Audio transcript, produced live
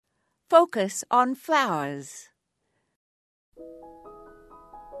Focus on flowers.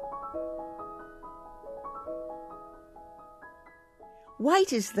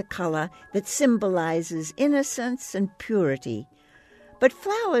 White is the color that symbolizes innocence and purity. But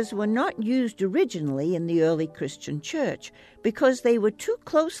flowers were not used originally in the early Christian church because they were too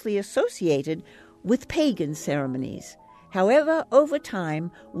closely associated with pagan ceremonies. However, over time,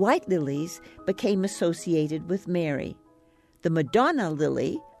 white lilies became associated with Mary. The Madonna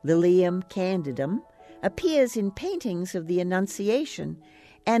lily, Lilium candidum, appears in paintings of the Annunciation,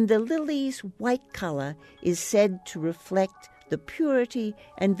 and the lily's white color is said to reflect the purity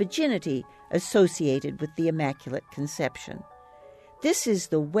and virginity associated with the Immaculate Conception. This is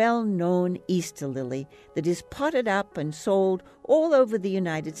the well-known Easter lily that is potted up and sold all over the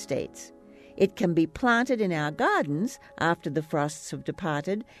United States. It can be planted in our gardens after the frosts have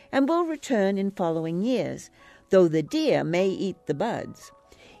departed and will return in following years, though the deer may eat the buds.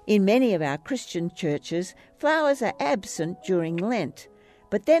 In many of our Christian churches, flowers are absent during Lent,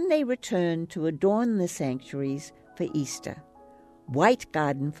 but then they return to adorn the sanctuaries for Easter. White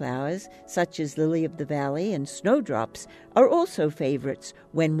garden flowers, such as lily of the valley and snowdrops, are also favorites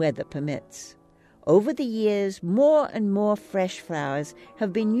when weather permits. Over the years, more and more fresh flowers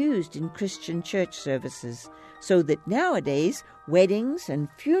have been used in Christian church services, so that nowadays weddings and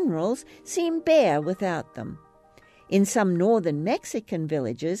funerals seem bare without them. In some northern Mexican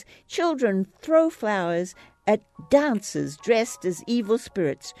villages, children throw flowers at dancers dressed as evil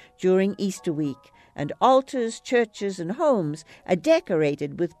spirits during Easter week, and altars, churches, and homes are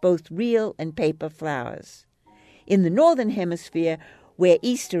decorated with both real and paper flowers. In the Northern Hemisphere, where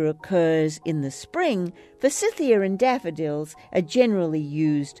Easter occurs in the spring, forsythia and daffodils are generally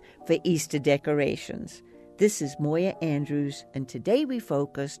used for Easter decorations. This is Moya Andrews, and today we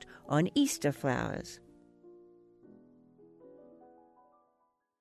focused on Easter flowers.